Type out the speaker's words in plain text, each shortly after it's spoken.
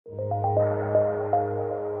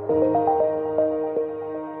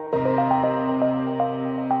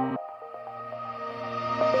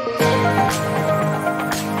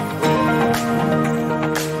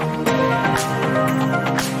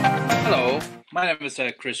My name is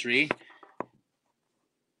Chris Reed.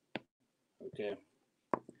 Okay.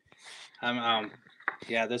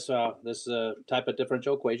 This is a type of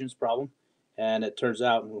differential equations problem, and it turns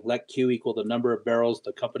out let Q equal the number of barrels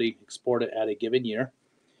the company exported at a given year,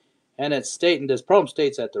 and it's stating this problem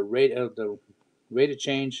states that the rate of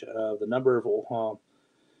change of the number of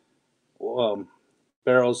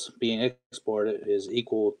barrels being exported is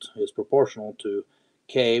proportional to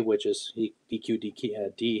K, which is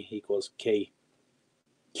dQ d equals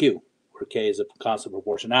KQ, where K is a constant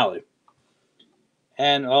proportionality.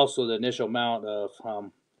 And also the initial amount of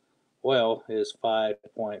oil is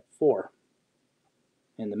 5.4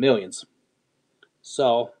 in the millions.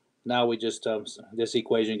 So now we just, this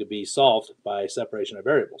equation could be solved by separation of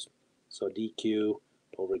variables. So dQ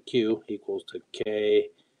over Q equals to K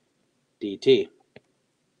dt.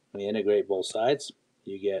 When you integrate both sides,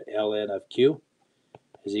 you get ln of Q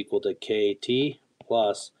is equal to KT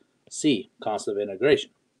plus C, constant of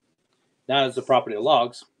integration. Now, as the property of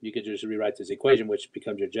logs, you could just rewrite this equation, which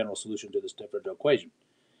becomes your general solution to this differential equation.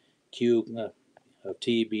 Q of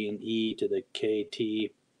t being e to the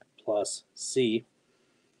kt plus c,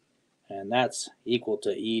 and that's equal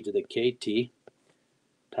to e to the kt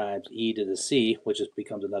times e to the c, which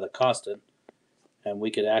becomes another constant, and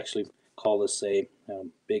we could actually call this, say,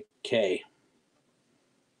 big K,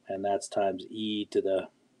 and that's times e to the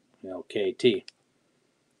kt.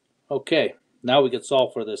 Okay. Now we could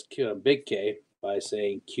solve for this big K by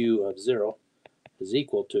saying Q of 0 is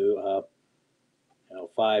equal to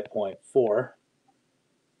 5.4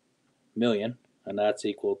 million, and that's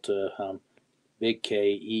equal to big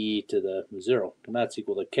K e to the 0, and that's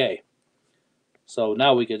equal to K. So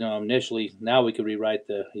now we could we could rewrite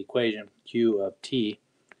the equation Q of t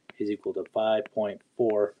is equal to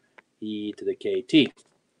 5.4 e to the kt.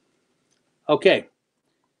 Okay,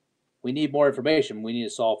 we need more information. We need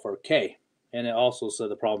to solve for K. And it also said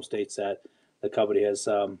the problem states that the company has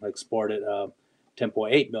exported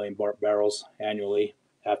 10.8 million barrels annually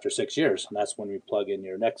after 6 years. And that's when we plug in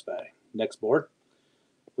your next board.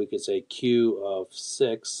 We could say Q of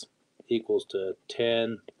 6 equals to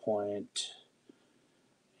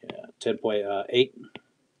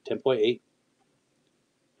 10.8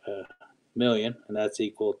 million, and that's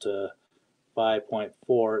equal to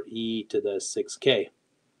 5.4 e to the 6k.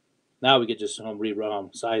 Now we could just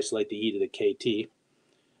isolate the e to the kt.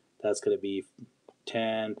 That's going to be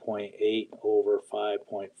 10.8 over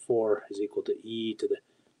 5.4 is equal to e to the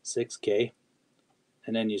 6k.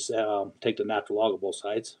 And then you take the natural log of both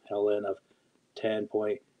sides. ln of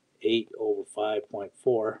 10.8 over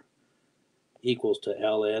 5.4 equals to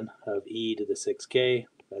ln of e to the 6k.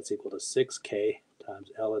 That's equal to 6k times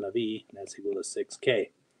ln of e, and that's equal to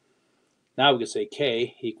 6k. Now we can say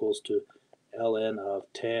k equals to ln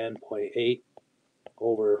of 10.8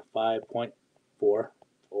 over 5.4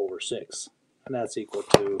 over 6. And that's equal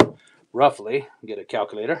to, roughly, get a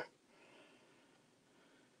calculator,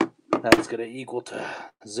 that's going to equal to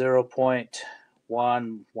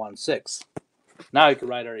 0.116. Now you can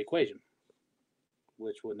write our equation,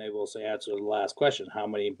 which would enable us to answer the last question, how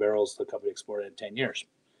many barrels the company exported in 10 years.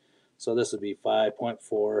 So this would be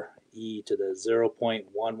 5.4 e to the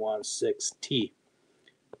 0.116 t.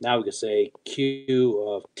 Now we can say Q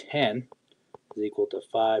of 10 is equal to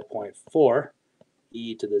 5.4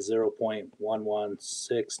 e to the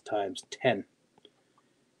 0.116 times 10.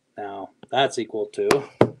 Now that's equal to,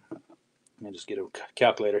 let me just get a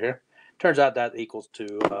calculator here. Turns out that equals to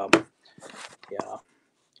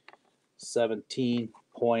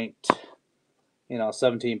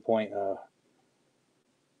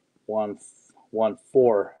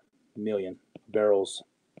 17.14 million barrels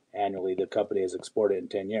annually the company has exported in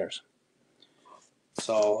 10 years.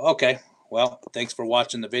 So, okay, well, thanks for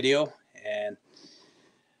watching the video, and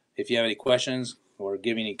if you have any questions or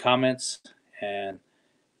give me any comments, and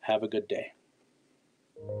have a good day.